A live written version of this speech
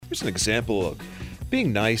Here's an example of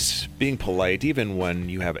being nice, being polite, even when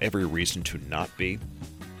you have every reason to not be.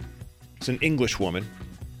 It's an English woman.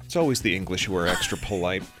 It's always the English who are extra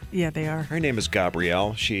polite. Yeah, they are. Her name is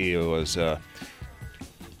Gabrielle. She was, up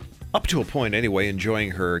to a point anyway,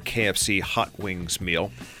 enjoying her KFC hot wings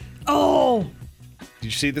meal. Oh! Did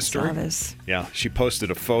you see this story? Saw this. Yeah, she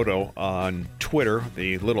posted a photo on Twitter,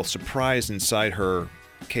 the little surprise inside her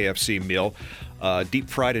KFC meal. Deep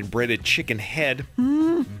fried and breaded chicken head,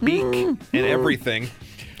 beak, and everything.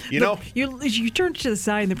 You turn to the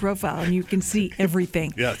side in the profile and you can see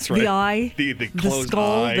everything. Yeah, that's right. The eye, the closed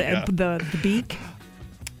skull, eye, the beak.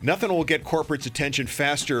 Nothing will get corporate's attention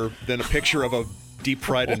faster than a picture of a deep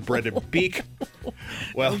fried and breaded beak.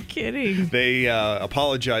 Well, No kidding. They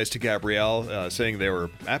apologized to Gabrielle, saying they were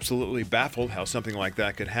absolutely baffled how something like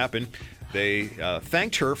that could happen. They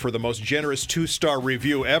thanked her for the most generous 2-star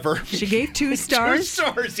review ever. She gave 2 stars? 2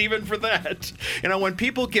 stars even for that. When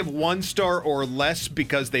people give 1 star or less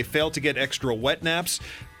because they failed to get extra wet naps,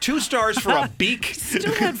 2 stars for a beak.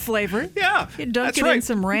 Still had flavor. Yeah, You dunk that's it right. in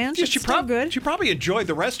some ranch. Yeah, It's still good. She probably enjoyed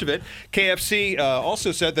the rest of it. KFC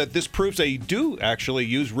also said that this proves they do actually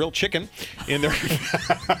use real chicken in their...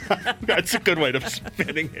 That's a good way of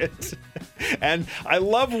spinning it. And I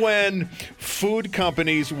love when food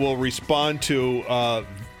companies will respond to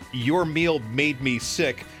your meal made me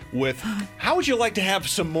sick with, how would you like to have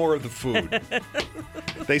some more of the food?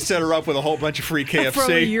 They set her up with a whole bunch of free KFC.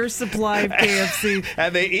 From a year's supply of KFC.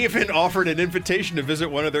 And they even offered an invitation to visit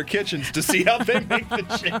one of their kitchens to see how they make the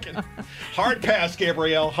chicken. Hard pass,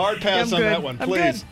 Gabrielle. Hard pass I'm on good. that one, I'm please. good.